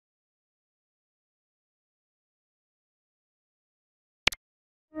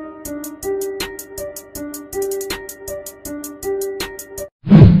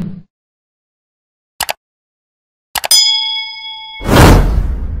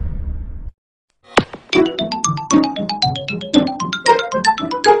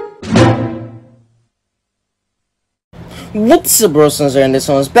What's up, bro? And this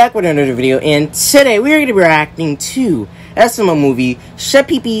one's back with another video, and today we are going to be reacting to SML Movie,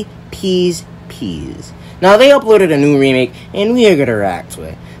 Shepeepee Peas. Now, they uploaded a new remake, and we are going to react to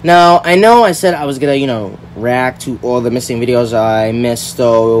it. Now, I know I said I was going to, react to all the missing videos I missed,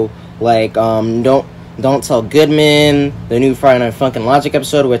 though, like, Don't Tell Goodman, the new Friday Night Funkin' Logic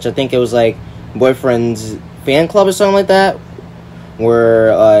episode, which I think it was, like, Boyfriend's Fan Club or something like that,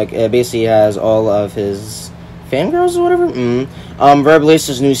 where, like, it basically has all of his fangirls or whatever.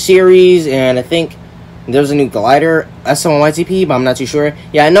 Verbalace's new series, and I think there's a new glider, SML YTP, but I'm not too sure.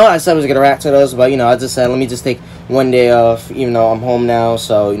 Yeah, I know I said I was gonna react to those, but I just said let me just take one day off, even though I'm home now,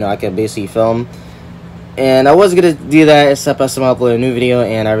 so I could basically film. And I was gonna do that, except SML uploaded a new video,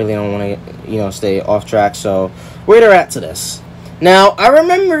 and I really don't want to, stay off track. So we're gonna react to this. Now, I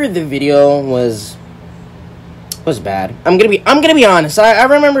remember the video was bad. I'm gonna be honest. I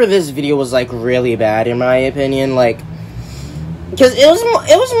remember this video was like really bad in my opinion, like, because it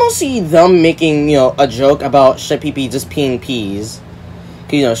was mostly them making a joke about Shepeepee just peeing peas.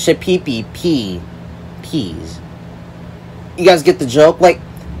 Shepeepee peas. You guys get the joke? Like,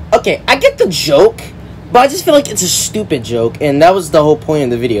 okay, I get the joke, but I just feel like it's a stupid joke, and that was the whole point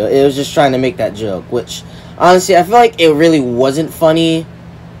of the video. It was just trying to make that joke, which honestly I feel like it really wasn't funny.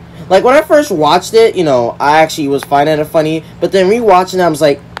 Like, when I first watched it, I actually was finding it funny. But then rewatching it, I was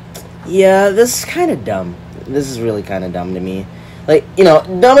like, yeah, this is kind of dumb. This is really kind of dumb to me. Like,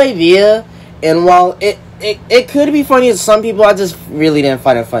 dumb idea. And while it could be funny to some people, I just really didn't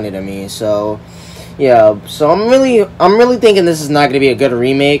find it funny to me. So, yeah. So, I'm really thinking this is not going to be a good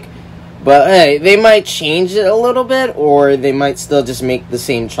remake. But, hey, they might change it a little bit. Or they might still just make the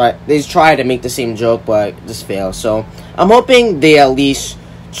same They try to make the same joke, but just fail. So, I'm hoping they at least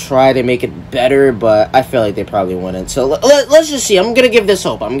try to make it better, but I feel like they probably wouldn't. So let's just see. I'm gonna give this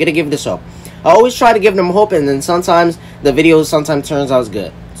hope. I always try to give them hope, and then sometimes the video turns out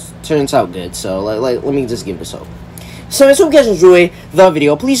good. So let me just give this hope. So I hope you guys enjoy the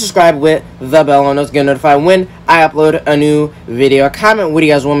video. Please subscribe with the bell on to get notified when I upload a new video. Comment what do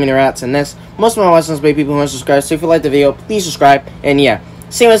you guys want me to react to next. Most of my lessons by people who aren't subscribed. So if you like the video, please subscribe. And yeah,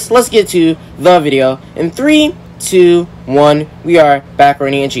 let's get to the video in 3, 2, 1. We are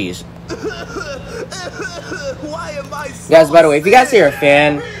macaroni and cheese. Guys, by the way, if you guys hear a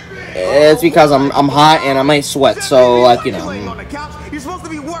fan, it's because I'm hot and I might sweat. So like, You're supposed to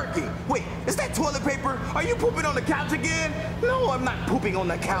be working. Wait, is that toilet paper? Are you pooping on the couch again? No, I'm not pooping on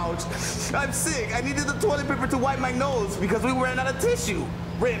the couch. I'm sick. I needed the toilet paper to wipe my nose because we ran out of tissue.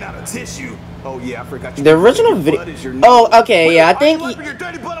 Oh yeah, I forgot you. The original video. Oh, okay, yeah. I think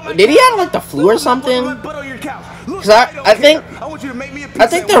did he have like the flu or something? Because I think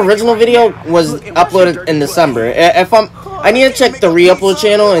the original video was uploaded in December. I need to check the re-upload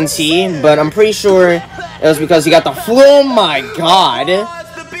channel and see, but I'm pretty sure it was because he got the flu. Oh my god. The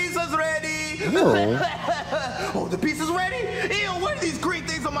pizza's ready. Oh, the pizza's ready? Ew, what are these green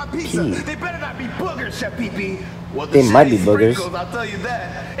things on my pizza? They better not be boogers, Shepeepee. Well, they might be boogers. I'll tell you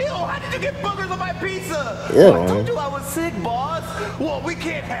that. Ew, how did you get boogers on my pizza? Ew. Well, I told you I was sick, boss. Well, we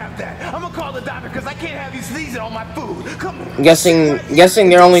can't have that. I'm gonna call the doctor because I can't have you sneezing on my food. Come on. Guessing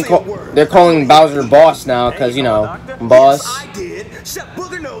they're calling Bowser boss now because boss. I did.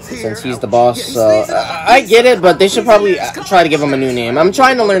 Since he's the boss, so I get it, but they should probably try to give him a new name. I'm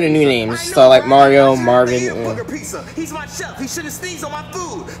trying to learn a new name, so like Mario, Marvin. He's my chef. He shouldn't sneeze on my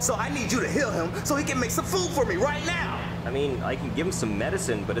food, so I need you to heal him so he can make some food for me right now. I mean, I can give him some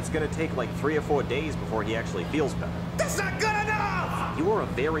medicine, but it's gonna take like 3 or 4 days before he actually feels better. That's not good enough! You are a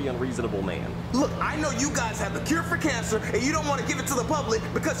very unreasonable man. Look, I know you guys have the cure for cancer, and you don't want to give it to the public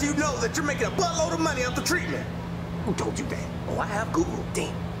because you know that you're making a buttload of money off the treatment. Who told you that? Oh, I have Google.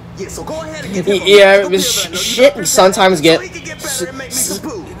 Damn. Yeah, so go ahead and give him shit sometimes get they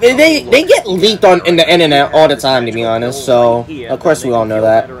get leaked in the internet all the time, to be honest. So of course we all know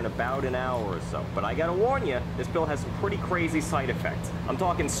that. In about an hour or so, but I gotta warn you, this pill has some pretty crazy side effects. I'm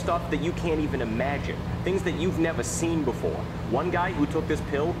talking stuff that you can't even imagine, things that you've never seen before. One guy who took this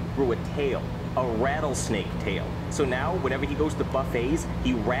pill grew a tail. A rattlesnake tail. So now, whenever he goes to buffets,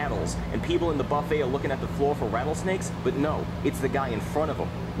 he rattles, and people in the buffet are looking at the floor for rattlesnakes, but no, it's the guy in front of him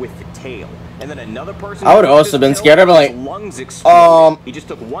with the tail. And then another person. I would also been scared of like lungs exploded. He just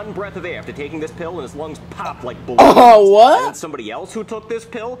took one breath of air after taking this pill, and his lungs popped like balloons. Oh, what? And then somebody else who took this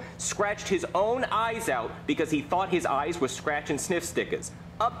pill scratched his own eyes out because he thought his eyes were scratch and sniff stickers.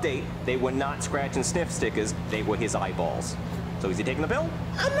 Update, they were not scratch and sniff stickers, they were his eyeballs. So is he taking the pill?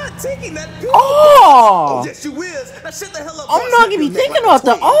 I'm not taking that pill. Oh! Yes, you is. Now shut the hell up. I'm not gonna be thinking about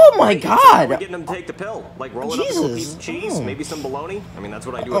that. Oh my We're god! getting him to take the pill. Like roll it up into a piece of cheese, maybe some bologna. I mean, that's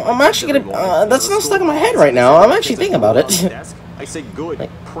what I do. I'm actually gonna. That's not stuck in my head right now. I'm actually thinking about it. I said, good,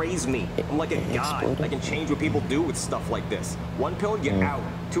 praise me. I'm like a god. I can change what people do with stuff like this. One pill, you're out.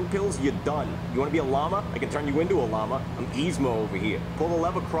 2 pills, you're done. You want to be a llama? I can turn you into a llama. I'm Yzma over here. Pull the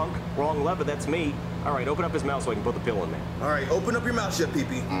lever, Crunk. Wrong lever, that's me. All right, open up his mouth so I can put the pill in there. All right, open up your mouth, Chef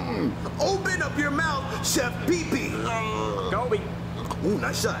Pee-Pee. Open up your mouth, Chef Pee-Pee. Gobi. Ooh,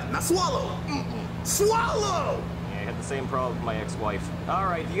 nice shot. Now swallow. Swallow. Yeah, I had the same problem with my ex-wife. All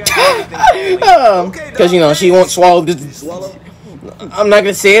right, you guys have anything? Because, you know, she won't swallow. Swallow. I'm not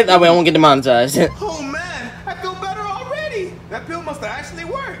gonna say it, that way I won't get demonetized. Oh man, I feel better already. That pill must have actually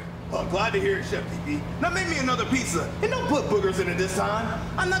worked. Well, I'm glad to hear it, Chef Pee-Pee. Now make me another pizza. And don't put boogers in it this time.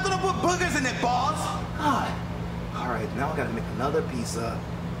 I'm not gonna put boogers in it, boss. God. All right, now I gotta make another pizza.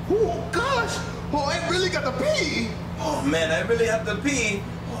 Oh gosh. Oh, I really got to pee. Oh man, I really have to pee.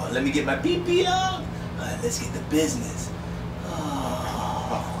 Oh, let me get my pee-pee out. Let's get to business.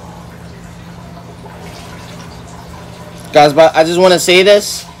 Guys, but I just want to say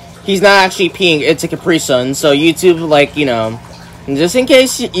this. He's not actually peeing. It's a Capri Sun. So YouTube, like, you know, just in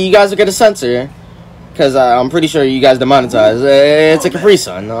case you guys are going to censor, because I'm pretty sure you guys demonetize. It's a Capri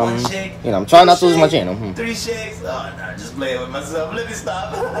Sun. You know, I'm trying not to lose my channel. 3 shakes? Oh, no, just playing with myself. Let me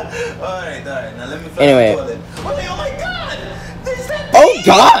stop. Alright. Now let me flush Anyway. the toilet. Oh my god! Is that Oh, pee?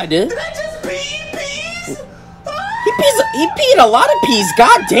 God! Did I just pee peas? He peed a lot of peas.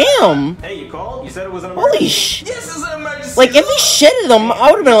 God damn! Hey, you called? You said it was an Holy emergency. sh! Yes, it's an emergency. Like, if he shitted them,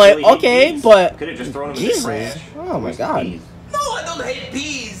 I would have been like, okay, but Could have just thrown him in the Jesus! trash. Oh my god! No, I don't hate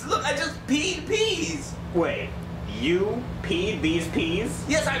peas. Look, I just peed peas. Wait, you peed these peas?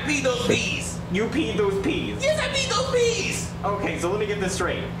 Yes, I peed those peas. You peed those peas? Yes, I peed those peas. Okay, so let me get this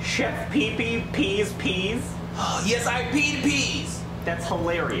straight. Chef Pee-Pee pees peas? Oh, yes, I peed peas. That's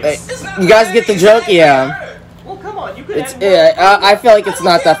hilarious. It's not You guys get the hilarious. joke? Yeah. Well, come on, you could It's add yeah. I feel like it's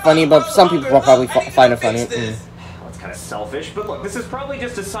not that funny, but some people will probably find it funny. Well, it's kind of selfish, but look, this is probably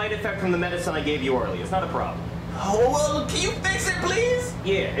just a side effect from the medicine I gave you earlier. It's not a problem. Oh, well, can you fix it, please?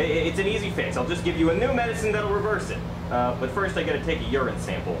 Yeah, it's an easy fix. I'll just give you a new medicine that'll reverse it. But first I gotta take a urine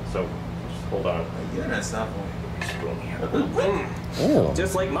sample, so just hold on. Yeah, that's not Ew.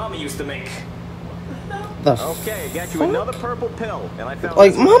 Just like Mama used to make. The Okay, I got you another purple pill, and I found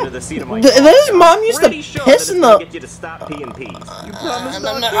Like, this one Mom, under the seat of my this car. mom used to Pretty sure piss that in it's gonna the- get you to stop peeing peas. You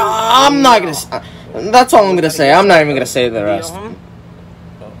I'm not gonna. That's all I'm gonna say. I'm not even gonna say the rest.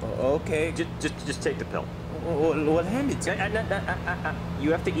 Okay, just take the pill. What hand it?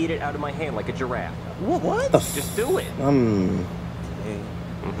 You have to eat it out of my hand like a giraffe. What? Just do it. Okay.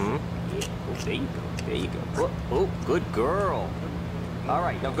 Mm-hmm. Yeah. Oh, there you go. There you go. Oh, good girl. All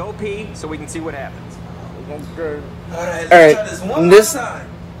right, now go pee so we can see what happens. Alright, Alright, let's try this one this- more time.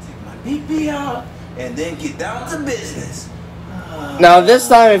 Take my pee-pee out and then get down to business. Now this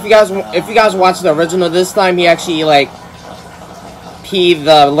time, if you guys watch the original, this time he actually like peed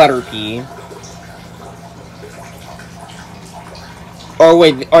the letter P. Or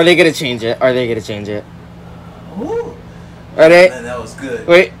wait, are they gonna change it? Are they gonna change it? Ooh. Are they? Man, that was good.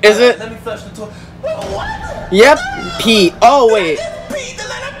 Wait, is it? Let me flush the toilet. What? Yep, P. Oh wait. Pee, the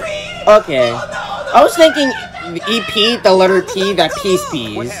letter P. Okay. Oh, no. I was thinking he peed the letter P that pees What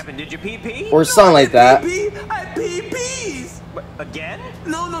pees. happened? Did you pee? Or something like that. I pee peas. But again?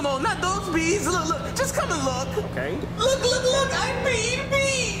 No, not those peas. Look, just come and look. Okay. Look, I peed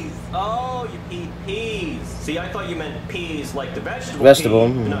peas. Oh, you peed peas. See, I thought you meant peas like the vegetable. Vegetable,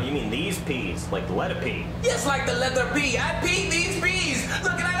 Pea. mhm. No, you mean these peas, like the letter P. Yes, like the letter P. I peed these peas.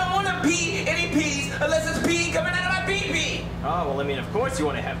 Look, and I don't want to pee any peas unless it's pee coming out of my pee-pee. Oh, well, I mean, of course you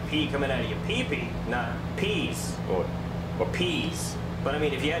want to have pee coming out of your pee-pee, not peas or peas. But I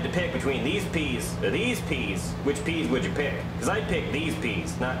mean, if you had to pick between these peas or these peas, which peas would you pick? Because I'd pick these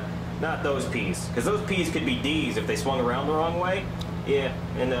peas, not those peas. Because those peas could be D's if they swung around the wrong way. Yeah,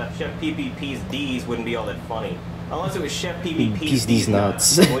 and Chef Pee-Pee Peas D's wouldn't be all that funny. Unless it was Chef Pee-Pee Peas D's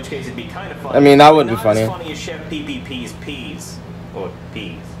nuts. nuts. In which case it'd be kind of funny. I mean, that would but be not funny. as funny as Chef Pee-Pee Peas Peas. Or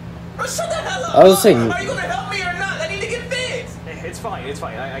peas. Oh, shut the hell up. I was saying- Are you going to help me or not? I need to get fixed. It's fine.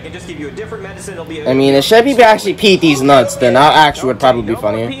 I can just give you a different medicine. It'll be. I mean, if Chef Pee-Pee actually peed these nuts, then that actually would probably be No more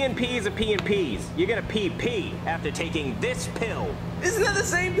funnier. P and P's or P and P's. You're gonna pee after taking this pill. Isn't that the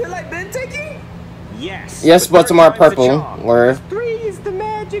same pill I've been taking? Yes. Yes, but some more 3 times the purple, charm. or- 3 is the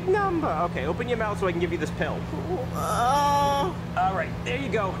magic number. Okay, open your mouth so I can give you this pill. All right, there you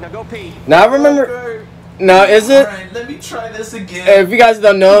go. Now go pee. Now remember, No, is it? Alright, let me try this again. If you guys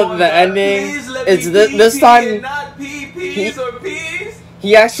don't know Come on, the God, ending, please let it's me this pee time and not peas or peas.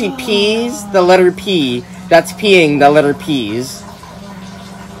 he actually pees the letter P. That's peeing the letter P's.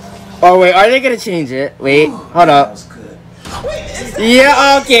 Oh wait, are they gonna change it? Wait, hold up. That was good. Wait, is that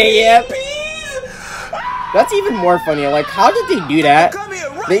Yeah, okay, yep. peas? That's even more funny. Like, how did they do that? Come here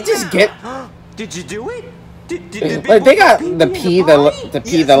right They just now. get Did you do it? Did like they got pee the in P, potty? the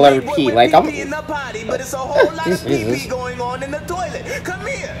P, Yes, the letter we P. went Like I'm. pee-pee in the potty, but it's a whole lot of Jesus. pee-pee going on in the toilet. Come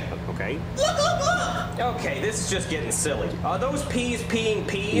here. Okay. Look. Okay, this is just getting silly. Are those peas peeing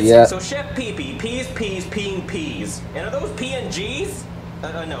peas? Yeah. So Chef Pee-Pee, peas peeing peas. And are those PNGs?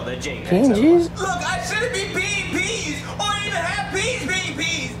 No, they're JPEGs. PNGs? Look, I shouldn't be peeing peas or even have peas being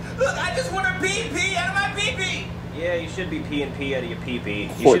peas. Look, I just want to pee out of my pee-pee. Yeah, you should be peeing pee out of your pee-pee. You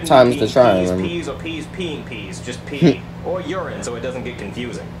 4 shouldn't times be the peeing charm. peas or peas peeing peas. Just pee. Or urine, so it doesn't get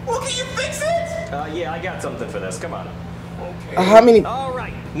confusing. Well, can you fix it? Yeah, I got something for this. Come on. How many? All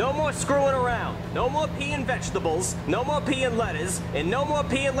right, no more screwing around. No more peeing vegetables, no more peeing lettuce, and no more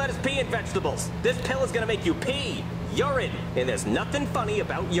peeing lettuce, peeing vegetables. This pill is gonna make you pee urine, and there's nothing funny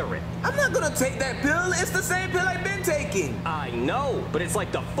about urine. I'm not gonna take that pill. It's the same pill I've been taking. I know, but it's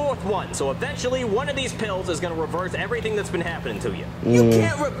like the 4th one, so eventually one of these pills is gonna reverse everything that's been happening to you. You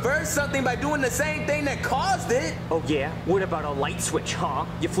can't reverse something by doing the same thing that caused it. Oh yeah? What about a light switch, huh?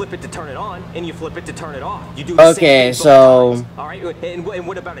 You flip it to turn it on, and you flip it to turn it off. You do the Okay, same thing so- both times. All right, and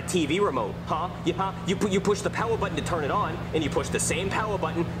what about a TV remote, huh? You push the power button to turn it on, and you push the same power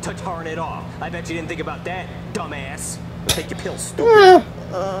button to turn it off. I bet you didn't think about that, dumbass. Take your pill, stupid.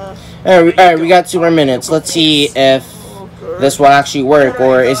 Alright, we got 2 more minutes. Let's see if this will actually work,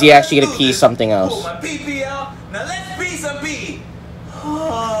 or is he actually gonna pee something Pull else? my pee-pee out. Now let's pee some pee.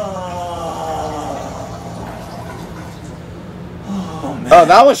 Oh, man. Oh,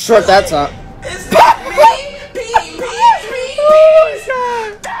 that was short that time. Is that me? Pee.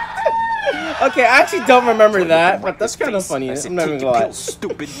 Okay, I actually don't remember that, but that's kind of funny. I I'm said, not take even your gonna pill, lie.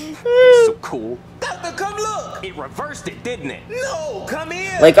 stupid. So cool. Doctor, come look. It reversed it, didn't it? No, come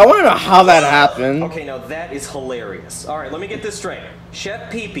here. Like, I want to know how that happened. Okay, now that is hilarious. All right, let me get this straight. Chef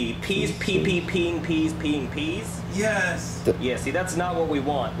Pee-Pee, peas, pee-pee, peeing peas? Yes. Yeah, see, that's not what we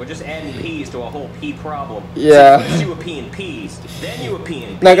want. We're just adding peas to a whole pea problem. Yeah. So first you were peeing peas, then you were peeing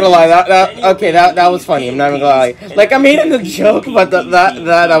peas. Not gonna lie, then you were okay, peeing that was peas, funny. I'm not even peeing gonna lie. peas, and Like, I then made you it a peeing joke, peas, but peas,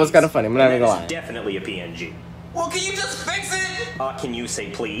 that was peas. kind of funny. I'm not And even gonna that lie. is definitely a PNG. Well, can you just fix it? Can you say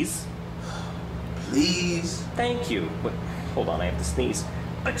please? Please. Thank you. But, hold on, I have to sneeze.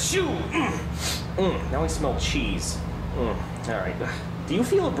 Achoo! Now I smell cheese. All right. Do you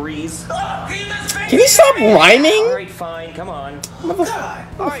feel a breeze? Oh, can you just fix Can you stop All rhyming? right, fine. Come on. God.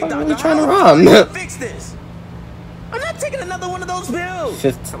 All right, fuck doctor. are you trying to how rhyme? am I gonna fix this? I'm not taking another one of those pills.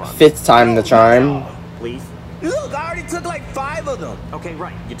 Fifth time the charm. Please. Look, I already took like 5 of them. Okay,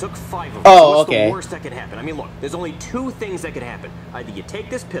 right. You took 5 of them. Oh, so what's okay. the worst that could happen? I mean, look, there's only 2 things that could happen. Either you take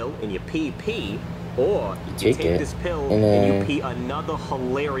this pill and you pee, or you take take it, this pill and and, then- you pee another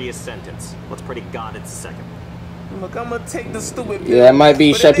hilarious sentence. Let's pray to God it's the second. Look, I'm gonna take the stupid pill. Yeah, it might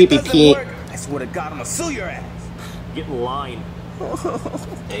be but Chef if it Pee-Pee doesn't pee. work, I swear to God, I'm gonna sue your ass. Get in line.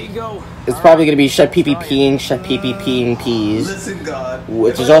 There you go. It's probably gonna be Chef Pee-Pee peeing, Chef Pee-Pee peeing peas. Listen, God.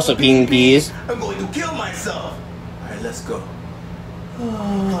 Which if is I also don't peeing pee, peas. I'm going to kill myself. All right, let's go.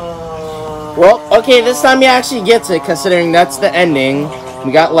 Well, okay, this time he actually gets it, considering that's the ending.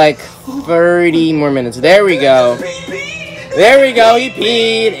 We got like 30 more minutes. There we go. There we go, he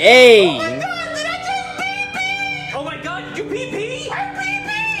peed. Hey! Oh my God, you pee?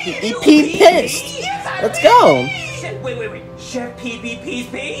 He peed pissed. Let's go. Wait. Chef Pee-Pee pees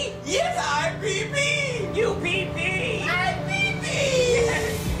pee? Yes, I pee. You pee? I pee. He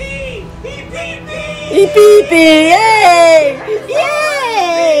pee? He pee-pee. Yay!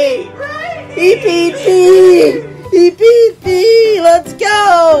 Yay! He pee-pee. He pee-pee. Let's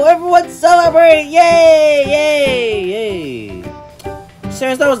go. Everyone celebrate. Yay! Yay!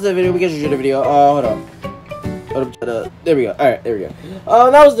 Serious, that was the video. We guys enjoyed the video. Hold on. There we go. Alright, there we go.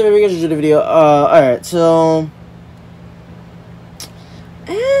 That was the video. We guys enjoyed the video. Alright, so...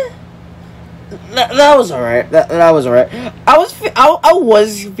 That was alright. That was alright. I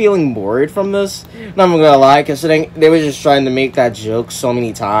was feeling bored from this. Not even gonna lie, considering they were just trying to make that joke so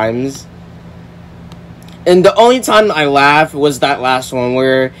many times. And the only time I laughed was that last one,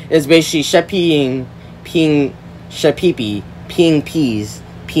 where it's basically Chef peeing Chef Pee-Pee peeing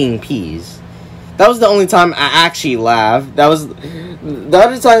peas. That was the only time I actually laughed. That was the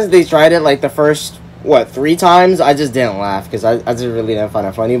other times they tried it, like the first 3 times, I just didn't laugh because I just really didn't find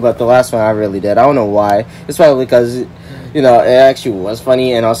it funny. But the last one I really did. I don't know why. It's probably because, you know, it actually was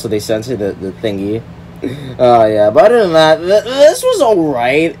funny, and also they censored the thingy. Oh yeah, but other than that, this was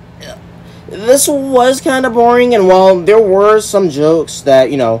alright. This was kind of boring, and while there were some jokes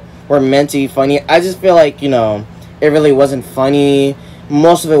that, you know, were meant to be funny, I just feel like, you know, it really wasn't funny.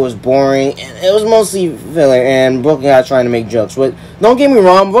 Most of it was boring, and it was mostly filler, and Brooklyn Guy trying to make jokes. But don't get me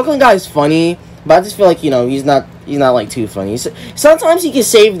wrong, Brooklyn Guy is funny, but I just feel like, you know, he's not like too funny. Sometimes he can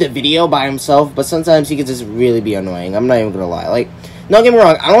save the video by himself, but sometimes he can just really be annoying. I'm not even gonna lie. Like, don't get me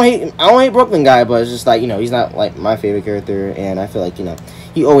wrong, I don't hate Brooklyn Guy, but it's just like, you know, he's not like my favorite character, and I feel like, you know,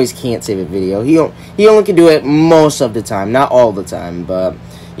 he always can't save a video. He only can do it most of the time, not all the time, but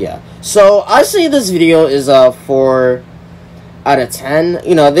yeah. So I say this video is 4 out of 10.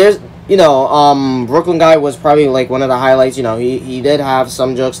 You know, there's, you know, Brooklyn Guy was probably like one of the highlights. You know, he did have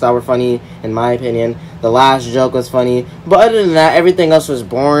some jokes that were funny, in my opinion. The last joke was funny, but other than that, everything else was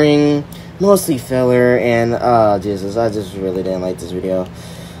boring, mostly filler, and Jesus, I just really didn't like this video.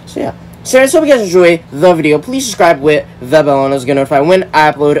 So yeah. So I hope you guys enjoy the video. Please subscribe with the bell on, is gonna notify when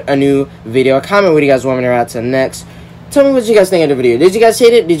I upload a new video. Comment what you guys want me to react to next. Tell me what you guys think of the video. Did you guys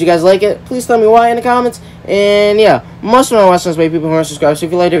hate it? Did you guys like it? Please tell me why in the comments. And yeah, most of my watching by people who aren't subscribed. So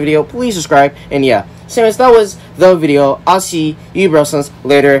if you like the video, please subscribe. And yeah, so anyways, that was the video. I'll see you bros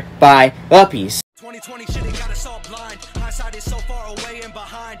later. Bye. Peace. 2020 shit ain't got us all blind. Hindsight is so far away and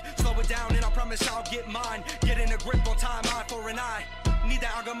behind. Slow it down and I promise I'll get mine. Getting a grip on time, eye for an eye. Need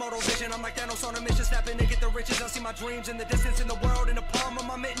that Agamotto vision. I'm like Thanos on a mission, snapping to get the riches. I see my dreams in the distance, in the world, in the palm of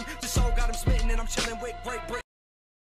my mitten. The soul got him smitten, and I'm chilling with great Britain.